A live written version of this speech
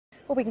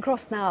Well, we can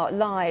cross now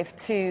live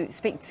to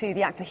speak to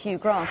the actor Hugh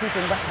Grant. He's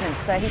in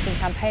Westminster. He's been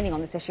campaigning on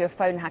this issue of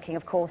phone hacking,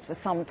 of course, for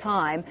some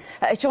time.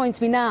 He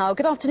joins me now.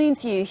 Good afternoon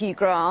to you, Hugh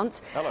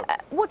Grant. Hello.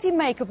 What do you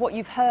make of what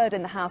you've heard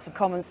in the House of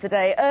Commons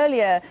today?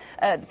 Earlier,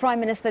 the Prime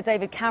Minister,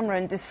 David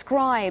Cameron,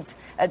 described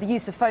the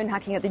use of phone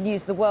hacking at the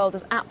News of the World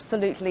as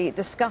absolutely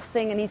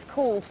disgusting, and he's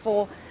called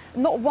for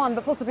not one,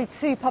 but possibly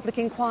two public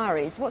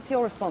inquiries. What's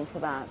your response to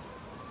that?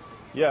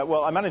 Yeah,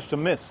 well, I managed to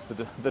miss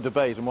the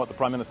debate and what the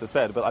Prime Minister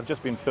said, but I've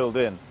just been filled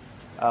in.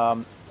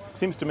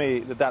 Seems to me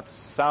that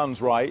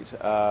sounds right.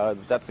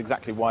 That's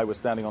exactly why we're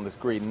standing on this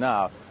green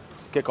now,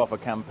 to kick off a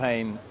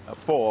campaign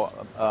for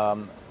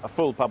a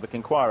full public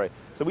inquiry.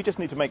 So we just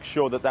need to make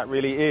sure that that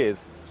really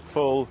is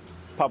full,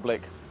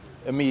 public,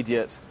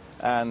 immediate,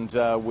 and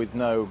with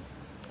no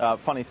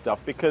funny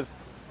stuff. Because,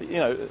 you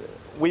know,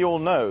 we all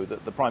know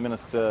that the Prime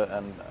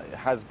Minister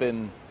has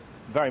been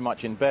very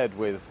much in bed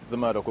with the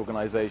Murdoch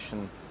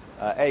organisation,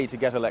 A, to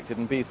get elected,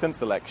 and B,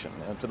 since election,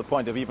 to the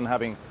point of even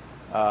having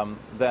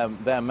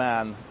their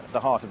man at the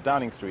heart of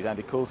Downing Street,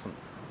 Andy Coulson.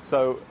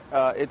 So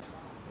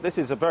this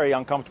is a very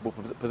uncomfortable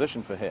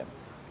position for him.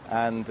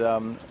 And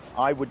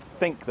I would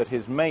think that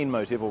his main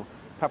motive, or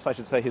perhaps I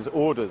should say his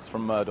orders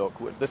from Murdoch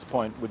at this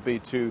point, would be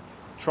to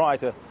try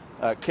to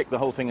kick the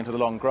whole thing into the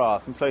long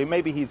grass. And so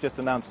maybe he's just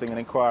announcing an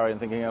inquiry and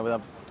thinking, oh,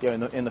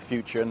 in the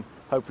future, and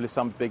hopefully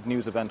some big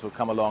news event will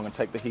come along and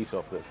take the heat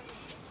off this.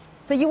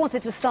 So you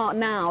wanted to start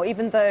now,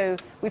 even though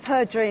we've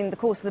heard during the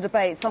course of the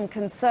debate some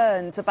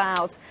concerns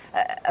about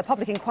a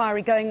public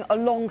inquiry going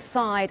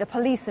alongside a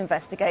police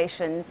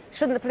investigation.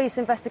 Shouldn't the police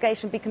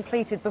investigation be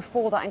completed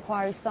before that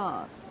inquiry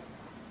starts?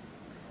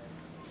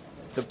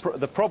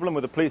 The problem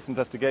with the police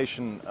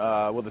investigation,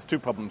 well, there's two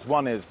problems.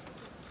 One is,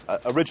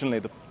 originally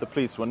the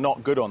police were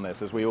not good on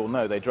this, as we all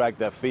know. They dragged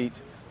their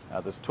feet.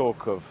 There's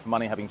talk of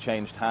money having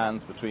changed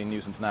hands between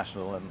News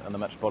International and the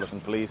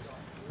Metropolitan Police.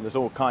 And there's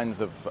all kinds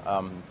of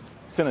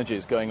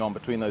synergies going on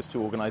between those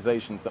two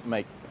organisations that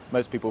make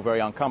most people very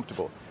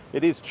uncomfortable.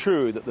 It is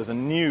true that there's a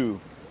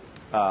new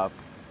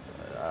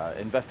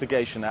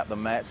investigation at the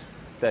Met.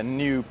 They're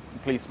new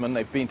policemen.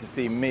 They've been to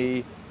see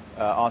me,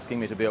 asking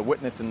me to be a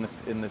witness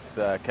in this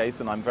case,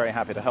 and I'm very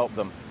happy to help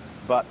them.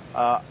 But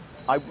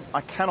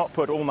I cannot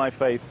put all my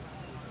faith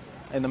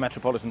in the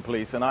Metropolitan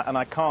Police, and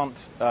I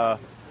can't.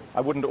 I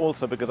wouldn't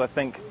also, because I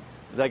think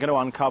they're going to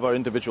uncover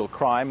individual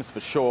crimes for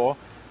sure.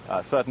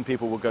 Certain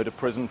people will go to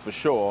prison for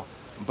sure.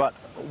 But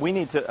we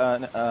need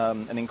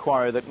an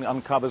inquiry that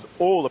uncovers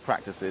all the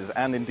practices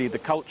and indeed the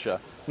culture,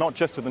 not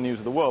just of the News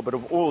of the World, but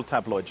of all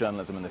tabloid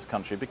journalism in this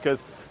country.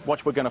 Because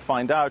what we're going to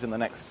find out in the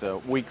next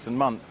weeks and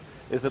months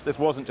is that this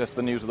wasn't just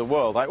the News of the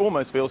World. I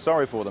almost feel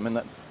sorry for them in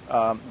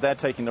that they're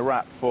taking the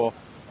rap for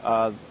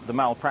the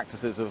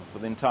malpractices of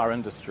the entire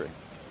industry.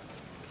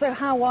 So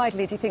how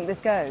widely do you think this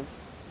goes?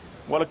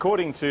 Well,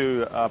 according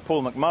to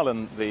Paul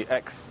McMullen, the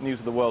ex-News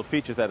of the World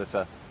features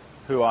editor,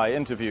 who I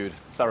interviewed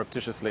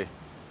surreptitiously,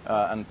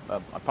 and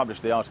I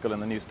published the article in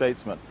the New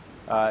Statesman.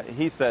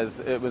 He says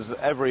it was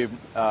every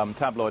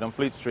tabloid on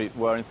Fleet Street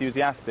were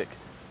enthusiastic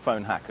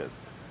phone hackers,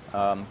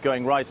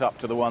 going right up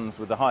to the ones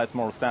with the highest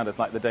moral standards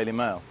like the Daily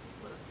Mail.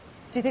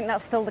 Do you think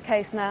that's still the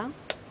case now?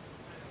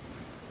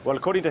 Well,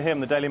 according to him,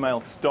 the Daily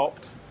Mail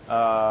stopped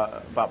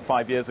about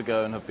 5 years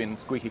ago and have been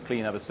squeaky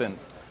clean ever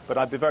since. But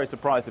I'd be very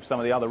surprised if some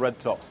of the other red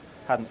tops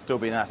hadn't still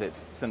been at it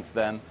since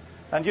then.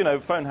 And, you know,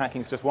 phone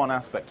hacking is just one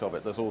aspect of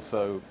it. There's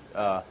also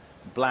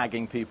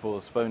blagging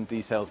people's phone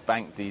details,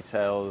 bank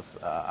details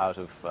out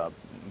of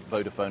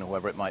Vodafone or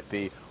whoever it might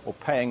be, or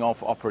paying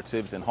off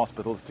operatives in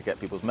hospitals to get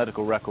people's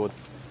medical records.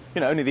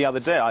 You know, only the other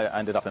day I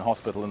ended up in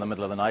hospital in the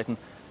middle of the night, and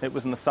it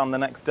was in the Sun the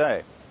next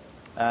day.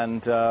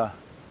 And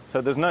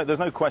so there's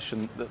no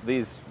question that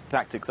these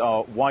tactics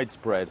are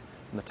widespread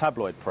in the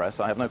tabloid press.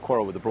 I have no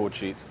quarrel with the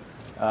broadsheets,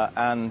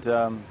 and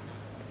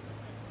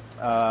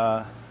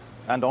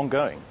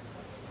ongoing.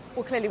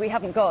 Well, clearly we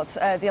haven't got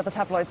the other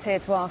tabloids here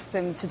to ask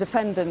them to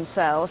defend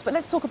themselves. But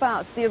let's talk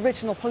about the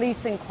original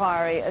police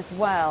inquiry as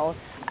well.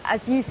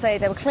 As you say,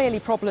 there were clearly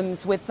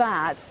problems with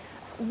that.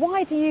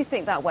 Why do you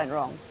think that went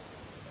wrong?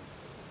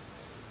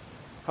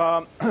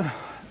 Well,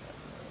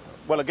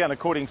 again,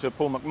 according to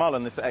Paul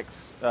McMullen, this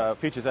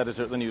ex-features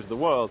editor at the News of the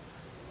World,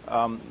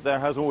 there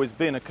has always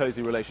been a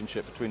cosy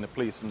relationship between the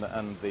police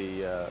and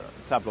the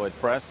tabloid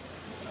press.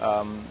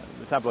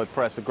 The tabloid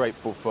press are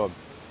grateful for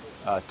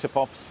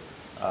tip-offs,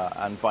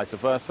 and vice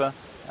versa,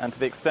 and to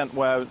the extent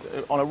where,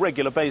 on a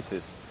regular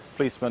basis,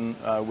 policemen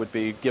would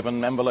be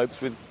given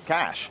envelopes with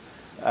cash,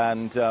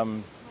 and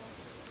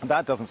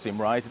that doesn't seem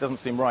right. It doesn't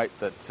seem right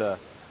that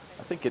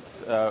I think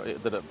it's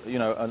that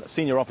a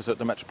senior officer at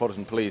the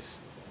Metropolitan Police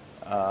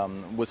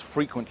was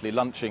frequently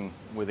lunching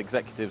with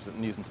executives at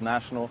News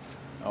International,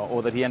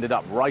 or that he ended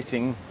up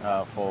writing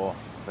for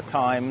the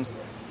Times.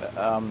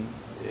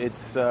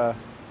 It's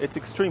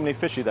extremely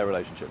fishy, their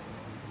relationship.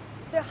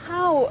 So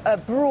how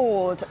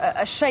broad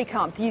a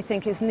shake-up do you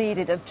think is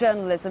needed of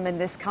journalism in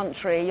this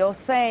country? You're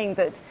saying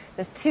that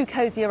there's too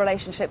cosy a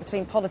relationship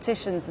between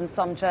politicians and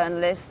some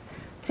journalists,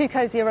 too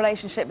cosy a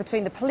relationship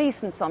between the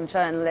police and some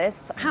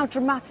journalists. How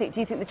dramatic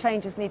do you think the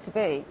changes need to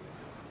be?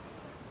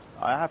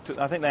 I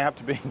think they have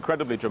to be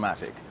incredibly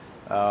dramatic.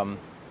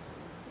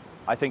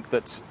 I think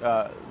that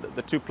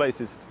the two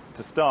places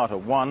to start are,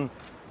 one,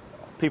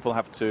 people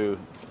have to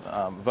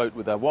vote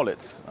with their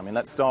wallets. I mean,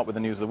 let's start with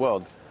the News of the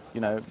World.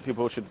 You know,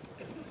 people should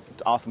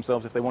ask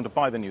themselves if they want to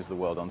buy the News of the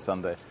World on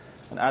Sunday.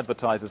 And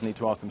advertisers need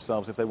to ask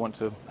themselves if they want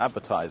to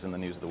advertise in the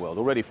News of the World.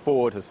 Already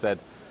Ford has said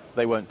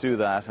they won't do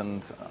that,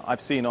 and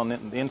I've seen on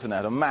the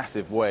internet a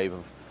massive wave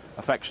of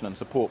affection and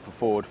support for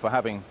Ford for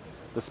having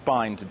the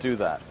spine to do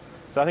that.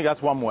 So I think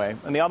that's one way.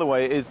 And the other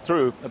way is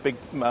through a big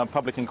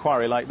public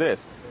inquiry like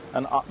this.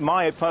 And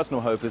my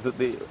personal hope is that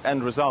the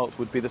end result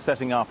would be the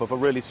setting up of a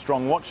really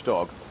strong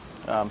watchdog,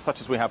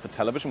 such as we have for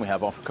television. We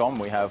have Ofcom,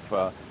 we have,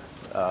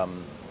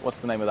 what's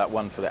the name of that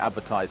one for the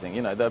advertising?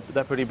 You know,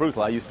 they're pretty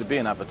brutal. I used to be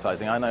in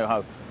advertising. I know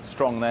how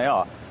strong they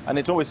are. And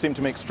it always seemed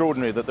to me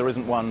extraordinary that there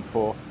isn't one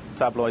for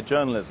tabloid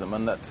journalism,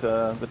 and that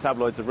the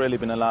tabloids have really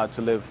been allowed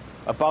to live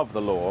above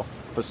the law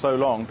for so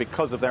long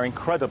because of their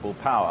incredible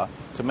power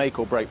to make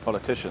or break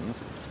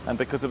politicians, and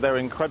because of their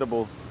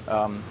incredible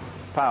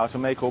power to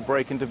make or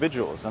break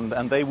individuals,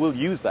 and they will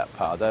use that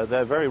power.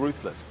 They're very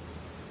ruthless.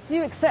 Do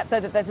you accept, though,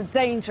 that there's a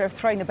danger of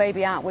throwing the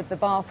baby out with the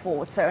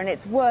bathwater, and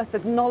it's worth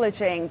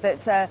acknowledging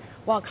that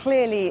while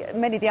clearly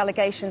many of the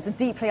allegations are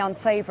deeply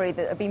unsavoury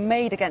that are being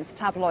made against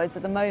tabloids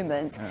at the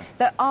moment,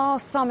 there are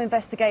some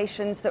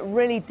investigations that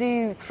really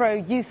do throw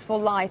useful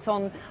light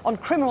on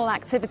criminal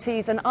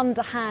activities and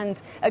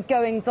underhand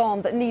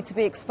goings-on that need to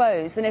be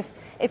exposed, and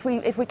if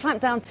we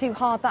clamp down too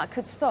hard, that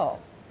could stop?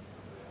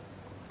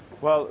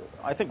 Well,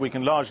 I think we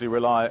can largely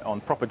rely on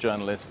proper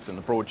journalists and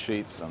the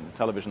broadsheets and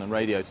television and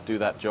radio to do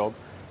that job.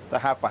 There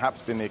have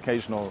perhaps been the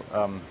occasional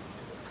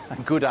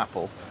good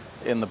apple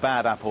in the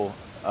bad apple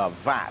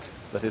vat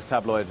that is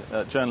tabloid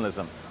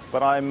journalism.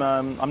 But I'm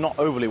not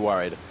overly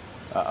worried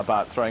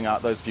about throwing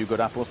out those few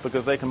good apples,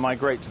 because they can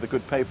migrate to the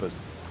good papers.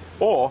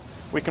 Or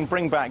we can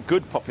bring back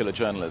good popular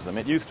journalism.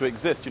 It used to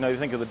exist. You know, you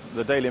think of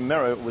the Daily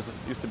Mirror,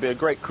 used to be a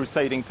great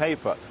crusading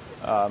paper,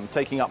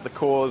 taking up the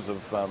cause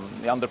of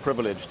the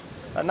underprivileged.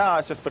 And now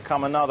it's just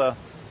become another,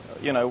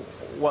 you know,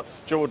 what's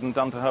Jordan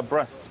done to her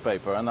breasts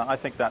paper, and I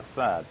think that's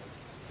sad.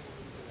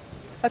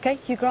 OK,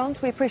 Hugh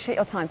Grant, we appreciate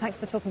your time. Thanks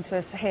for talking to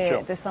us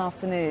here this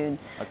afternoon.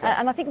 Okay.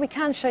 And I think we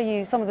can show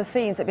you some of the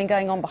scenes that have been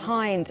going on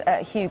behind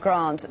Hugh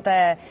Grant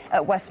there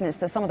at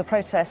Westminster, some of the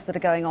protests that are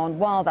going on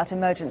while that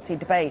emergency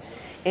debate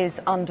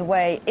is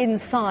underway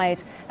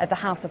inside the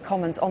House of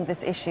Commons on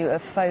this issue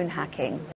of phone hacking.